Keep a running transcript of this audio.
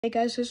Hey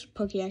guys, this is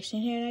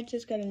PokeAction here, and I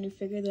just got a new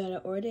figure that I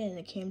ordered, and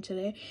it came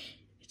today.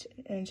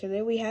 And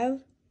today we have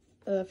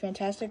a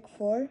Fantastic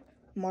Four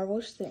Marvel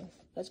Sting.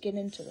 Let's get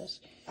into this.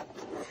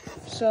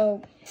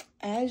 So,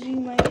 as you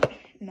might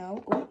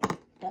know,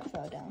 that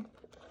fell down.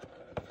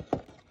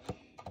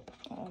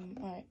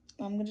 Alright,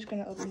 I'm just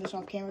gonna open this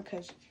off camera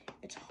because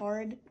it's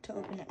hard to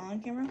open it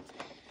on camera.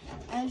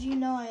 As you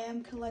know, I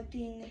am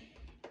collecting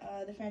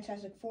the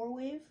Fantastic Four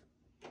wave.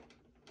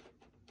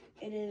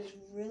 It is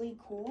really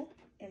cool,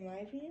 in my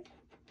opinion,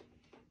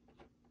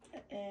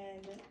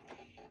 and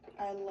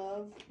I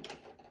love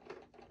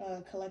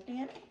collecting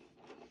it.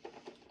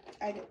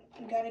 I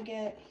gotta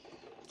get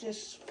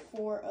just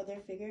 4 other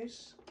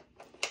figures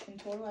in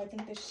total. I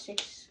think there's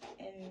 6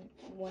 in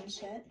one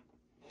set.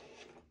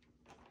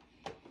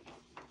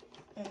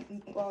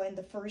 Well, in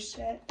the first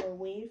set or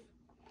wave,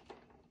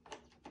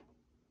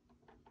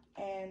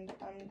 and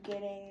I'm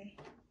getting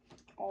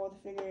all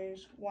the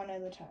figures one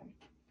at a time.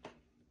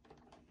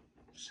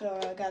 So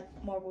I got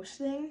Marvel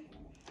Sting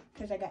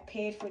because I got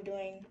paid for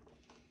doing,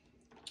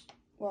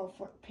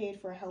 paid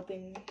for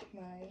helping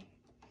my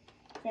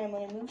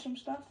family move some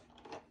stuff.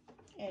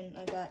 And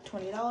I got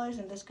 $20,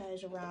 and this guy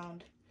is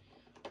around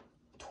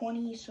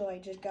 20, so I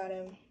just got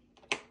him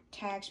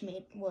tax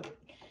made,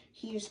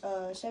 he's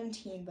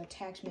 17, but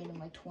tax made him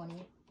like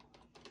 20.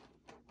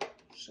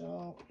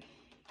 So,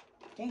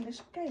 dang,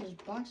 this guy's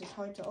box is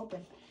hard to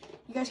open.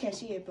 You guys can't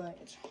see it, but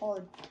it's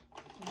hard,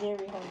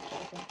 very hard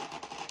to open.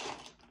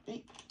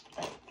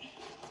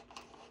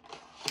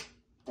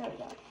 There we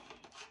go.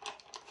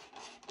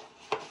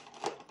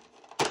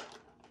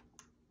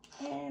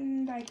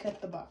 And I cut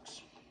the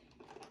box.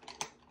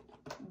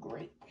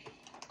 Great.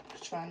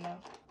 It's fine now.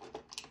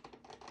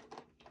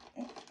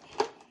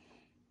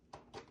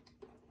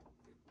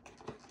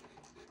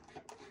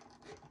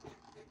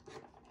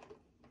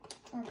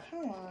 Oh,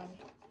 come on.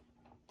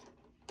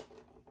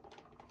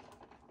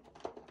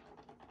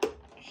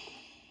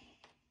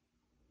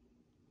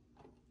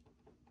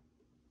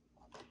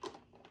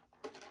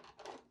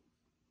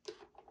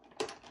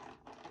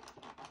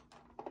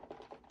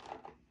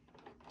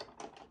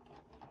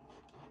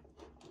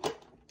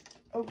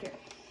 Okay.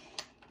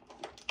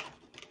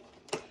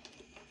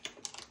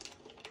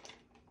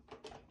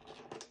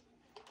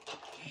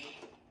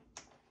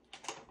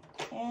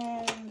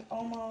 And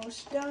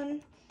almost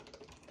done.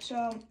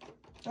 So,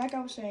 like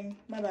I was saying,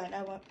 my bad,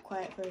 I went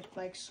quiet for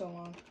like so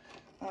long.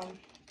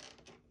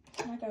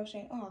 Like I was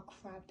saying, oh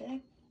crap, did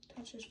I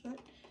touch his foot?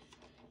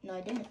 No,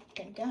 I didn't,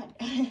 thank God.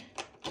 I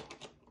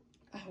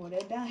would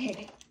have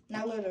died.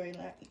 Not literally,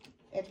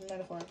 it's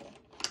metaphorical.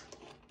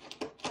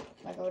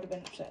 Like I would have been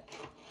upset.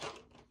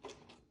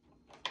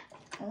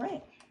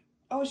 Alright.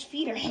 Oh, his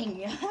feet are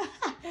hanging.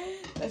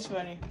 That's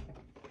funny.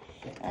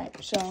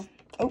 Alright, so,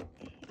 oh,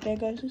 there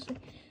goes his thing.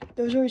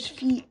 Those are his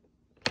feet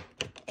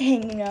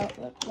hanging out.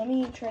 Let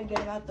me try to get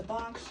him out the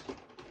box.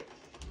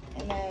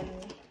 And then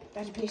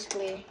that's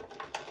basically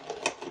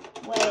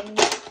when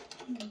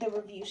the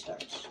review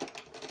starts.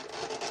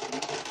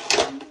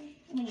 I'm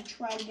going to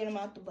try to get him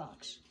out the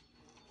box.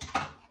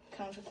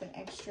 Comes with an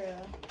extra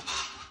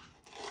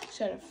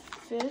set of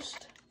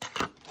fists.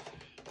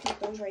 Put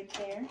those right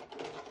there.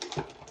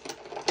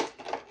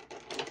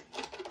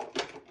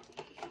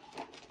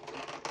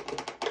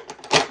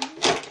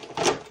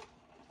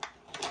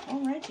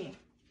 Alrighty,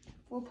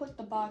 we'll put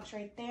the box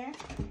right there.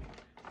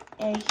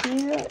 And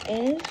here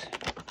is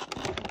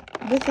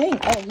the thing.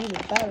 Oh, he's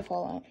about to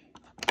fall out.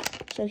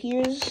 So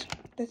here's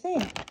the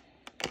thing.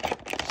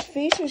 His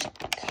face is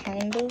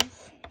kind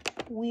of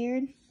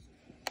weird.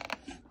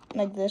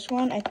 Like this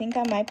one. I think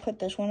I might put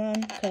this one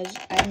on because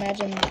I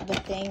imagine the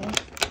thing,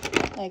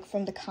 like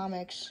from the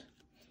comics.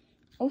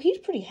 Oh, he's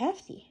pretty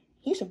hefty.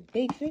 He's a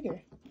big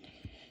figure.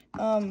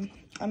 I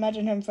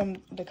imagine him from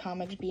the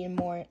comics being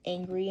more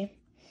angry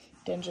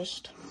than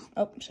just,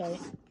 oh, sorry,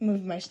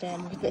 move my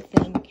stand with the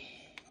thing.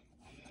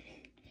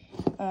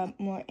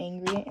 More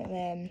angry, and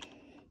then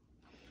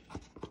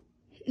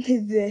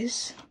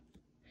this,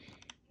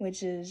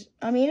 which is,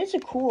 I mean, it's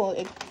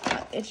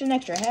it's an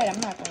extra head,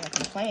 I'm not gonna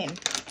complain.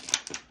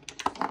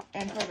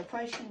 And for the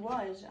price he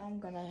was, I'm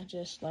gonna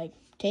just, like,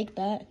 take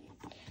that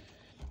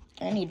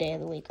any day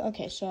of the week.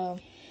 Okay, so,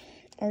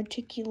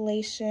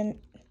 articulation,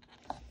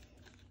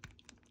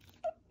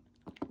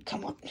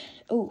 come on,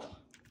 ooh.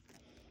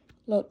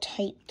 A little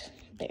tight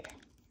there.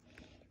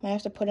 Might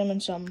have to put him in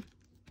some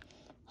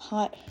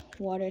hot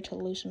water to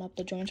loosen up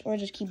the joints, or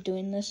just keep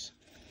doing this.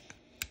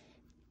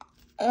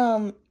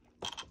 Ooh,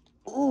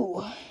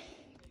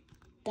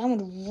 that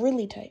one's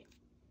really tight.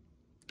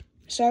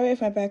 Sorry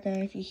if my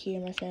background, if you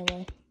hear my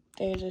family,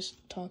 they're just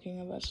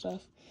talking about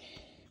stuff.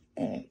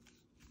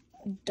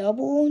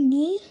 Double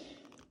knee.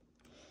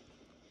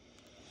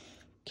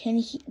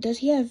 Does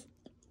he have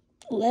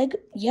leg?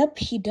 Yep,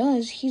 he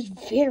does. He's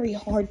very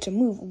hard to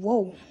move.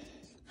 Whoa.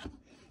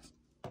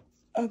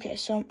 Okay,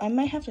 so I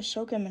might have to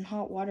soak him in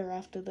hot water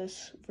after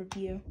this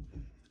review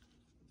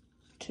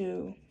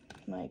to,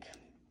 like,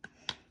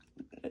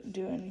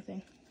 do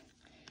anything.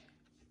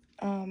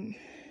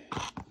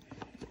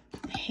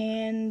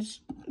 Hands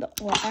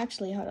Well,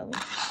 actually, hold on.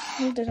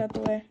 Move this out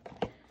the way.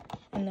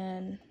 And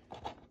then,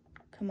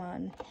 come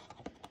on.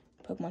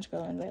 Pokemon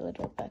Skull and Violet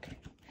right back.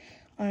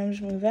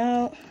 Arms move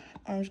out.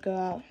 Arms go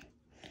out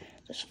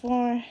this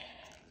far.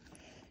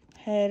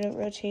 Head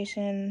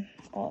rotation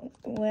all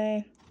the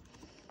way.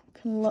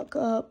 Can look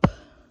up.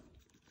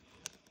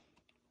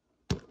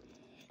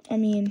 I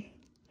mean,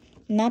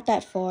 not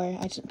that far,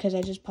 because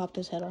I just popped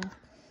his head off.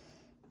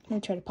 Let me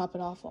try to pop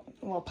it off.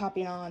 Well,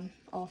 popping on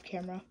off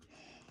camera.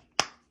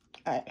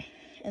 Alright.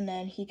 And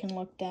then he can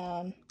look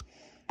down.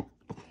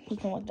 He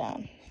can look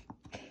down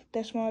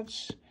this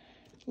much.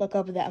 Look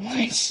up that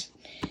much.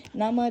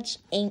 Not much,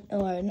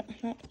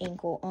 not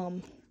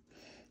ankle,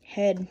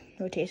 head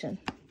rotation.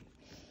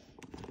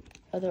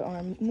 Other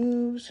arm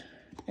moves.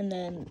 And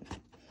then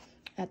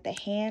at the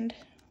hand.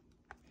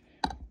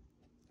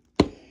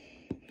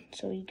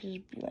 So you can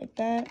just be like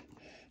that.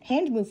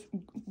 Hands move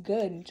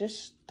good.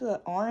 Just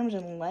the arms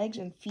and legs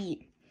and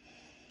feet.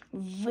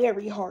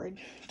 Very hard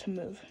to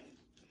move.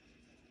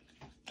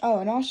 Oh,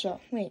 and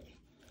also, wait.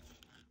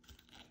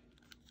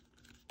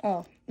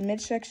 Oh,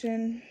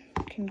 midsection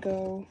can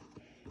go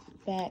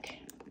back.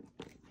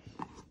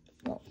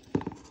 Well,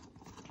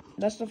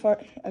 that's as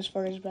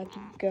far as back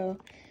you can go.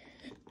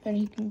 And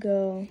he can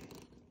go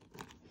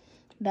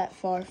that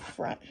far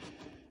front.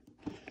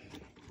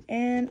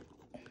 And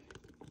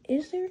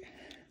is there?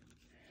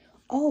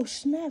 Oh,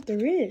 snap,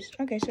 there is.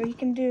 Okay, so you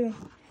can do,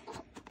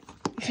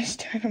 just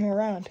turn him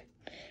around.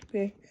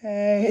 Okay.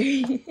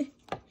 Hey.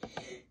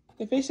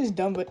 The face is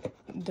dumb,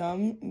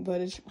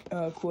 but it's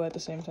cool at the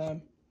same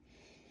time.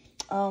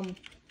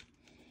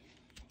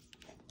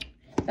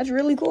 That's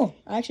really cool.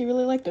 I actually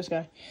really like this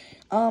guy.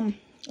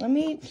 Let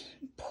me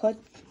put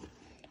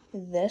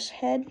this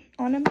head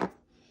on him.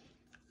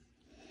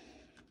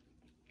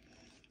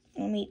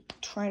 Let me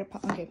try to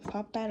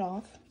pop that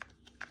off.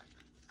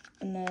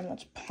 And then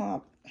let's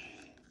pop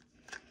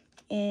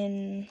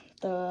in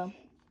the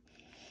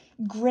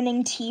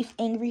grinning teeth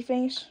angry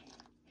face,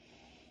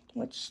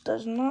 which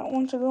does not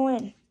want to go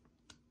in.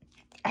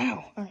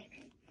 Ow, all right.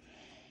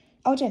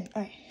 Oh, it's in,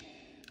 all right.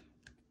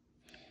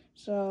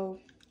 So,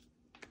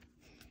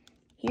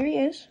 here he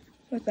is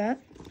with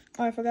that.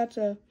 Oh, I forgot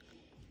to,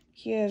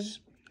 he has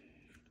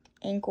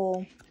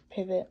ankle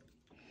pivot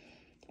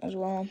as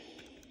well.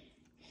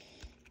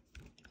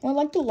 Well,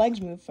 I like the legs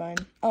move fine.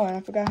 Oh, and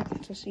I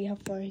forgot to see how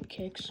far he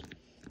kicks.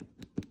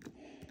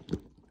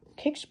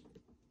 Kicks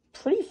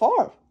pretty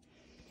far.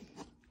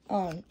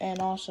 And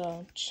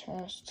also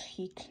chest,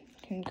 he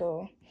can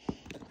go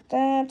like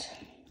that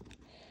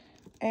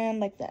and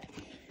like that.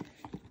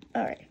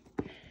 All right.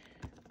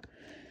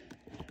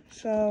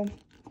 So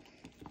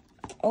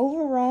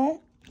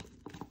overall,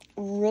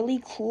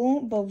 really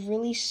cool, but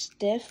really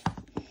stiff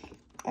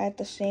at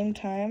the same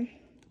time,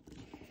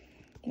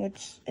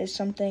 which is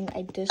something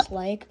I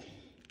dislike.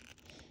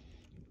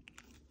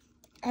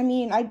 I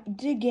mean, I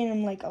did get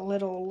him like a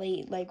little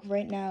late. Like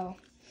right now,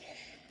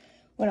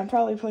 when I'm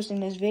probably posting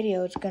this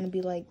video, it's gonna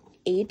be like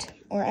 8.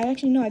 Or I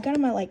actually no, I got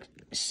him at like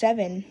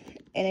 7,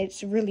 and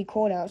it's really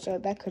cold out, so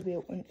that could be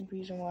a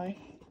reason why.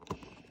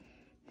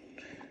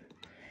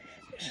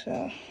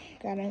 So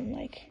got him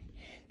like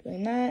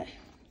doing that.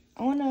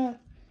 I wanna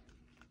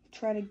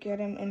try to get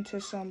him into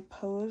some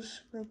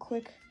pose real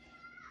quick.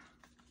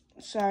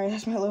 Sorry,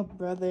 that's my little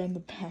brother in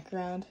the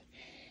background.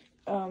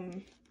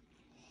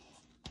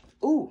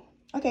 Ooh,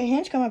 okay,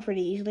 hands come up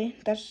pretty easily.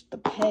 That's the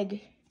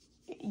peg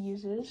it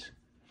uses.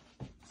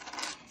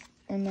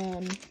 And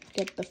then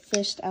get the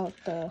fist out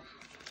the,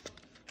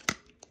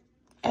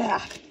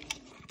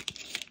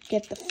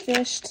 get the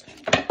fist.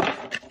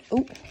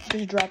 Ooh,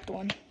 just dropped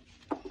one.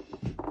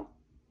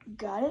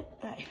 Got it,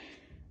 all right.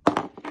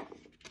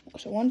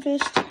 So 1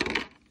 fist,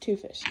 2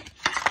 fists.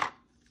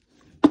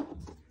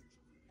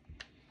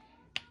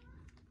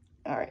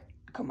 All right,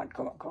 come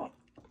on.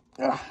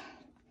 Ugh.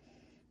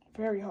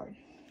 Very hard.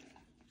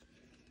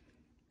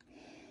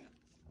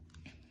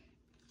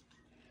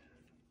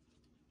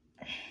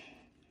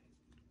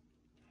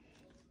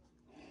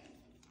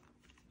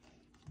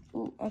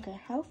 Ooh, okay,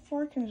 how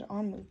far can his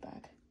arm move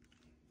back?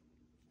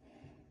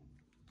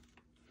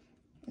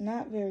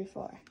 Not very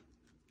far.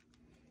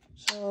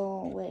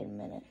 So, wait a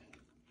minute.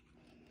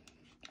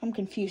 I'm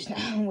confused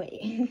now,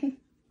 wait.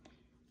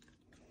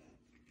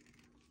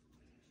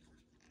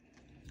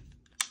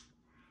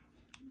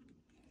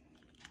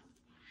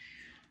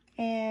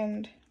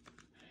 And,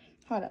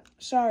 hold up.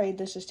 Sorry,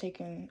 this is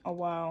taking a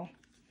while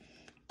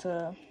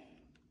to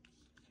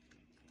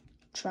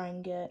try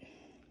and get.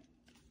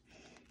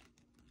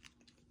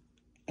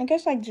 I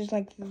guess like just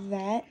like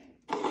that.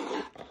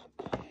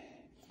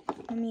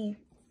 Let me,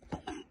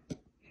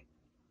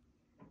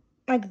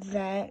 like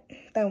that.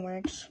 That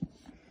works.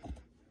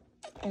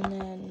 And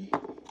then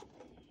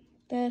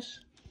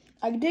this.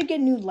 I did get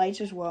new lights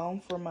as well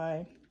for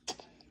my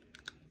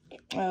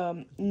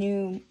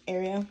new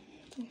area.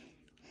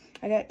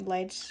 I got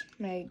lights.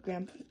 My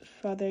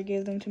grandfather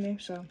gave them to me,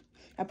 so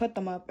I put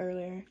them up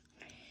earlier.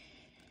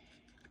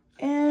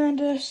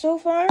 And so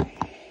far,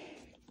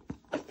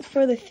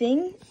 for the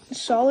thing,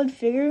 solid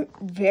figure,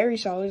 very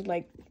solid,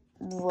 like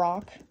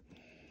rock.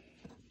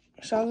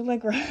 Solid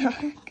like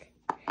rock.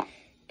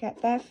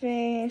 Got that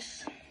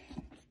face.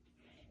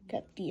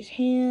 Got these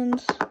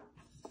hands.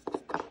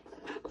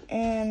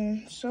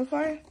 And so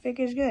far,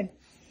 figure's good.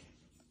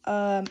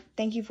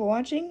 Thank you for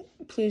watching.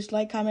 Please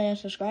like, comment, and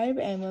subscribe.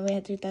 And when we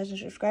hit 3,000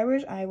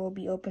 subscribers, I will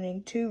be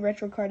opening 2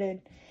 retro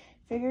carded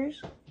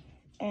figures.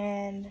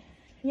 And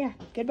yeah,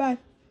 goodbye.